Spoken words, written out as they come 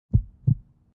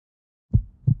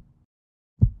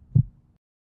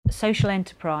social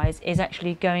enterprise is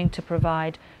actually going to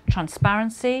provide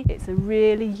transparency. It's a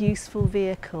really useful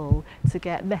vehicle to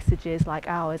get messages like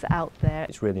ours out there.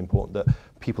 It's really important that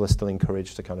people are still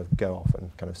encouraged to kind of go off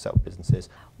and kind of set up businesses.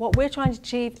 What we're trying to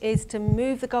achieve is to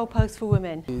move the goalposts for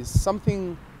women. It's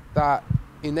something that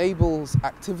enables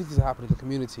activity to happen in the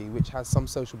community which has some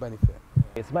social benefit.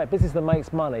 It's a business that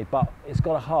makes money, but it's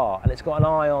got a heart and it's got an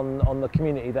eye on the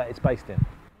community that it's based in.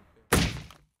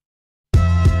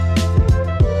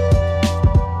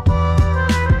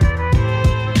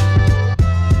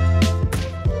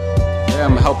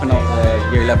 I'm helping out the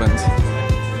Year 11s,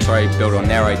 try to build on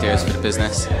their ideas for the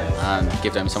business and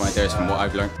give them some ideas from what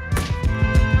I've learned. You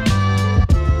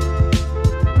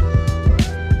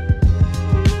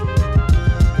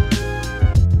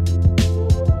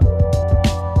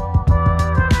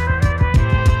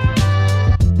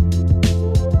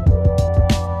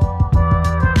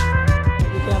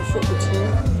can have a football team.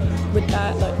 With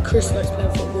that, like Chris likes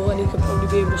playing football and he could probably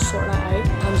be able to sort that out.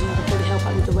 Hamza could probably help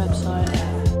out with the website.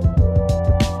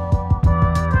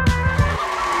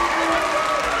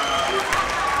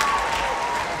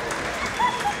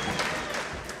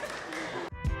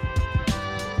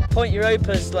 Point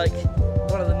Europa's like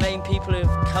one of the main people who've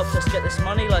helped us get this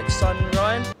money, like Simon and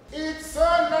Ryan. It's so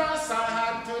nice I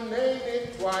had to name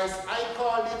it twice. I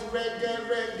call it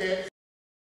reggae.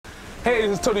 Hey,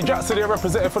 this is Tony Jackson here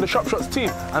representing for the Sharp Shotz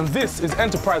team, and this is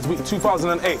Enterprise Week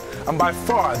 2008, and by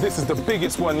far this is the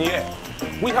biggest one yet.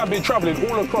 We have been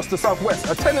travelling all across the South West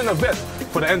attending events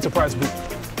for the Enterprise Week.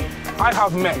 I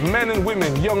have met men and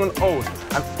women, young and old,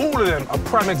 and all of them are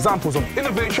prime examples of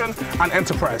innovation and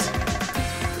enterprise.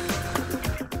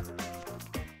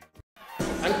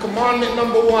 And commandment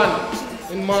number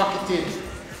 1 in marketing,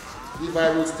 Levi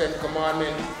Rule's 10th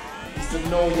commandment, is to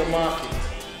know your market.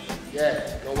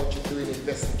 Yeah, know what you're doing,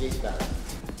 investigate that.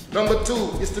 Number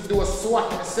 2 is to do a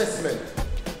SWOT assessment.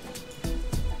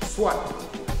 SWOT,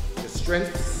 your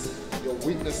strengths, your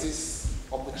weaknesses,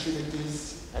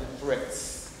 opportunities and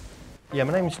threats. Yeah,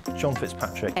 my name is John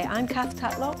Fitzpatrick. Hey, I'm Kath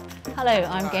Tatlock. Hello,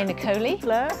 I'm Gaynor Coley.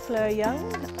 Fleur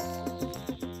Young.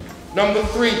 Number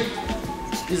 3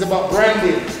 is about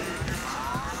branding.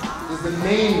 Is the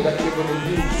name that you're going to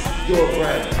use, your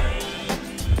brand.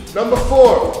 Number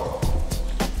 4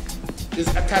 is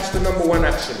attached to number 1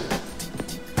 actually.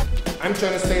 I'm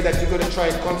trying to say that you're going to try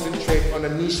and concentrate on a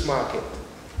niche market.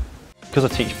 Because I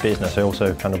teach business, I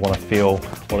also kind of want to feel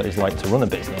what it is like to run a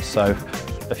business. So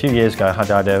a few years ago I had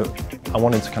the idea, I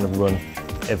wanted to kind of run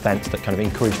events that kind of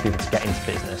encourage people to get into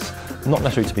business. Not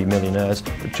necessarily to be millionaires,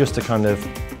 but just to kind of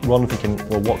run thinking,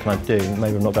 well, what can I do?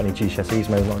 Maybe I've not got any GCSEs,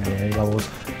 maybe I've not got any A-levels.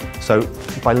 So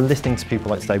by listening to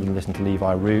people like today, we listen to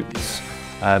Levi Roots,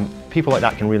 people like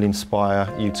that can really inspire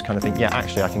you to kind of think, yeah,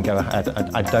 actually I can go ahead.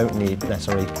 I don't need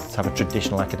necessarily to have a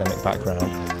traditional academic background,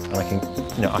 and I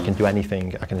can do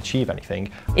anything, I can achieve anything.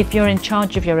 If you're in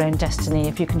charge of your own destiny,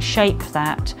 if you can shape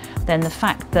that, then the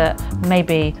fact that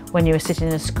maybe when you were sitting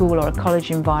in a school or a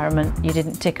college environment you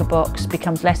didn't tick a box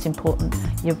becomes less important.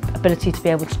 Your ability to be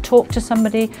able to talk to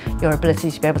somebody, your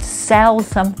ability to be able to sell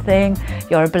something,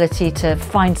 your ability to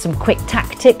find some quick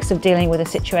tactics of dealing with a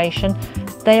situation,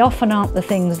 they often aren't the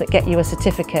things that get you a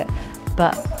certificate,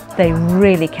 but they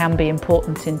really can be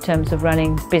important in terms of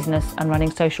running business and running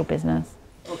social business.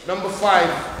 Number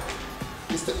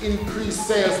 5 is to increase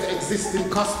sales to existing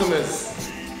customers.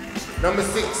 Number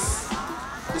 6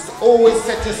 is to always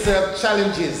set yourself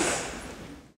challenges.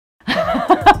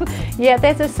 Yeah,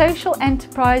 there's a social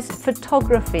enterprise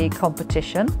photography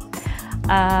competition.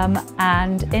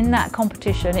 And in that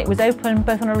competition it was open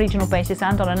both on a regional basis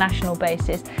and on a national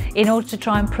basis in order to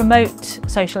try and promote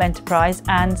social enterprise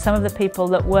and some of the people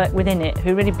that work within it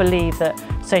who really believe that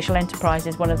social enterprise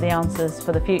is one of the answers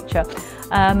for the future.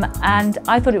 And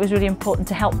I thought it was really important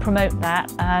to help promote that,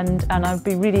 and I'd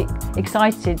be really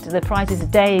excited. The prize is a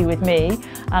day with me,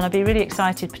 and I'd be really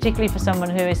excited, particularly for someone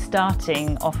who is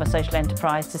starting off a social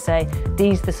enterprise, to say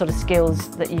these are the sort of skills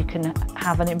that you can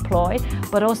have and employ,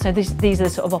 but also these are the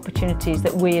sort of opportunities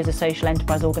that we as a social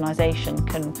enterprise organisation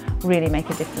can really make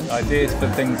a difference. Ideas for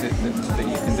things that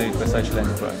you can do for social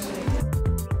enterprise.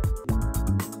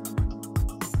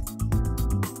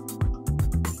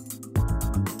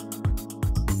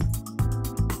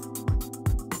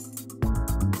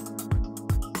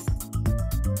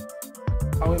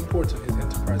 How important is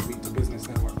Enterprise Week to Business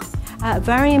Network?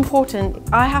 Very important.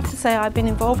 I have to say I've been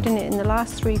involved in it in the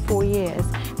last 3-4 years,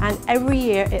 and every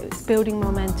year it's building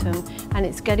momentum and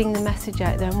it's getting the message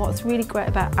out there. And what's really great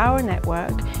about our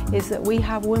network is that we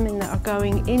have women that are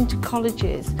going into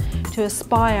colleges to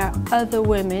inspire other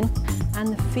women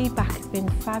and the feedback has been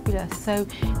fabulous. So,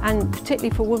 and particularly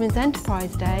for Women's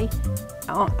Enterprise Day,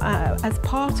 as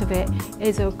part of it,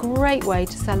 is a great way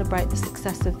to celebrate the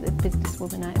success of the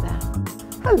businesswomen out there.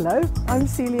 Hello, I'm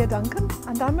Celia Duncan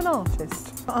and I'm an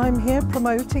artist. I'm here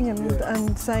promoting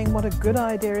and saying what a good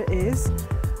idea it is.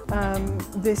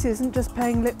 This isn't just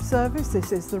paying lip service,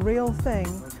 this is the real thing.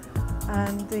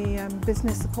 And the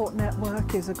Business Support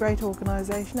Network is a great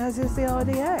organisation, as is the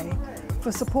RDA,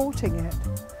 for supporting it.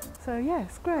 So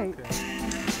yes, great.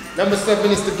 Number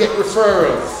 7 is to get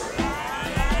referrals.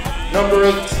 Number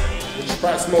 8, which is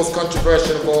perhaps most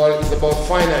controversial of all, is about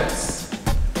finance.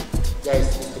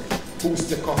 Guys, it's to boost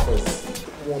your coffers,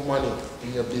 more money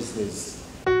in your business.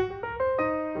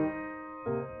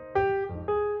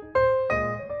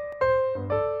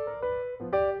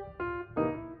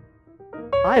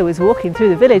 I was walking through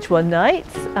the village one night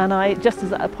and I just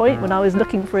was at a point when I was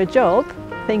looking for a job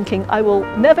thinking I will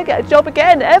never get a job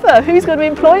again ever, who's going to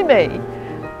employ me?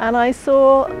 And I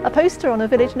saw a poster on a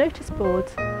village notice board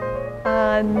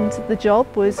and the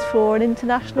job was for an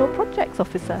international projects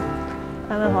officer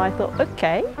and I thought,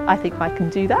 okay, I think I can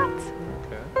do that.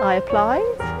 I applied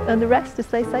and the rest, as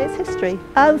they say, is history.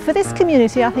 For this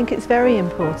community I think it's very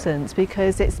important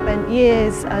because it spent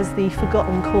years as the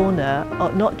forgotten corner,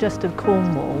 not just of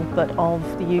Cornwall but of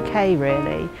the UK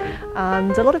really,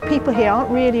 and a lot of people here aren't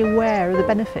really aware of the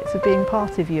benefits of being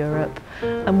part of Europe,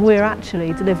 and we're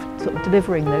actually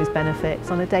delivering those benefits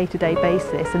on a day-to-day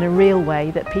basis in a real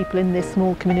way that people in this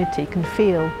small community can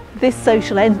feel. This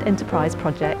social enterprise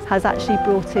project has actually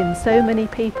brought in so many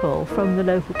people from the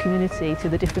local community to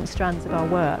the different strands of our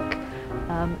work.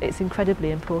 It's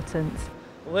incredibly important.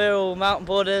 We're all mountain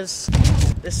boarders.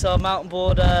 This is our mountain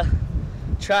boarder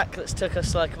track that's took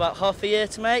us like about half a year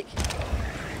to make.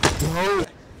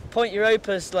 Point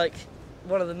Europa is like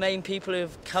one of the main people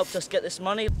who've helped us get this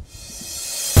money.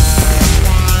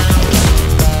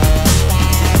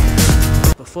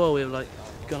 Before we were like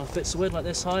going off bits of wood like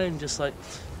this high and just like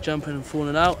jumping and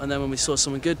falling out, and then when we saw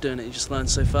someone good doing it, you just learn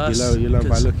so fast. You learn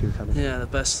by looking, kind of. Yeah, the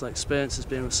best experience is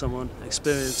being with someone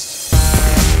experienced.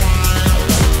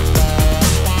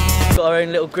 We've got our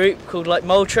own little group called like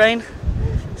Moletrain.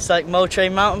 It's like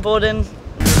Moletrain Mountain Boarding.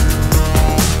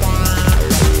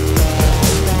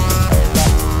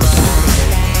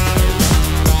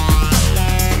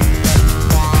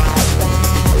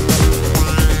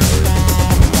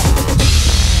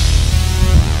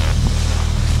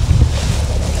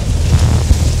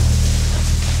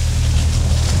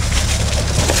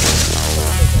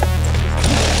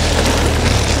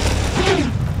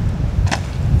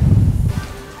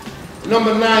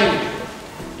 Number 9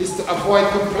 is to avoid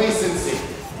complacency.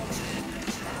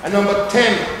 And number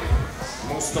 10,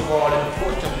 most of all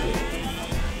importantly,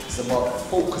 it's about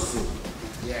focusing.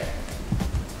 Yeah.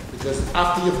 Because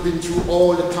after you've been through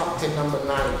all the top 10, number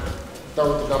 9,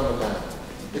 down to number 9,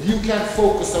 if you can't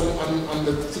focus on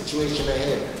the situation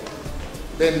ahead,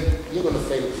 then you're going to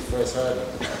fail at the first hurdle.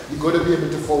 You've got to be able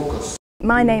to focus.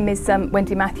 My name is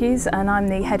Wendy Matthews and I'm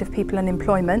the Head of People and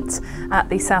Employment at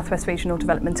the South West Regional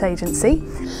Development Agency.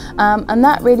 And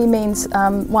that really means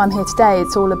why I'm here today.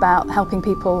 It's all about helping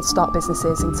people start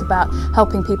businesses. It's about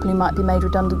helping people who might be made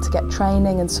redundant to get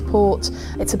training and support.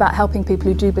 It's about helping people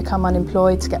who do become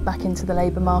unemployed to get back into the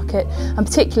labour market. And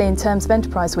particularly in terms of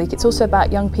Enterprise Week, it's also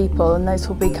about young people and those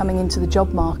who will be coming into the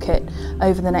job market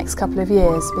over the next couple of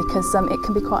years, because it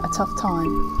can be quite a tough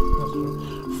time.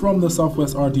 From the South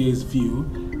West RDA's view,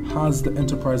 has the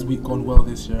Enterprise Week gone well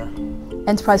this year?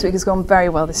 Enterprise Week has gone very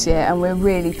well this year and we're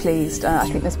really pleased. I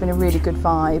think there's been a really good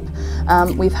vibe.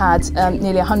 We've had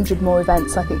nearly 100 more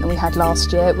events I think than we had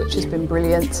last year, which has been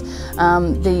brilliant.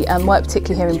 The work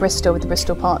particularly here in Bristol with the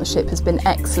Bristol Partnership has been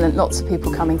excellent. Lots of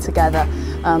people coming together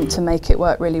to make it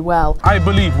work really well. I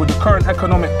believe with the current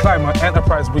economic climate,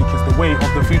 Enterprise Week is the way of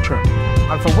the future.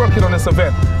 And for working on this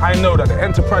event, I know that the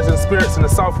enterprising spirits in the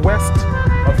South West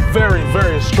are very,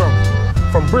 very strong.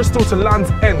 From Bristol to Land's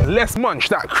End, let's munch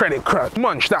that credit crunch,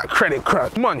 munch that credit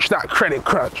crunch, munch that credit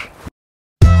crunch.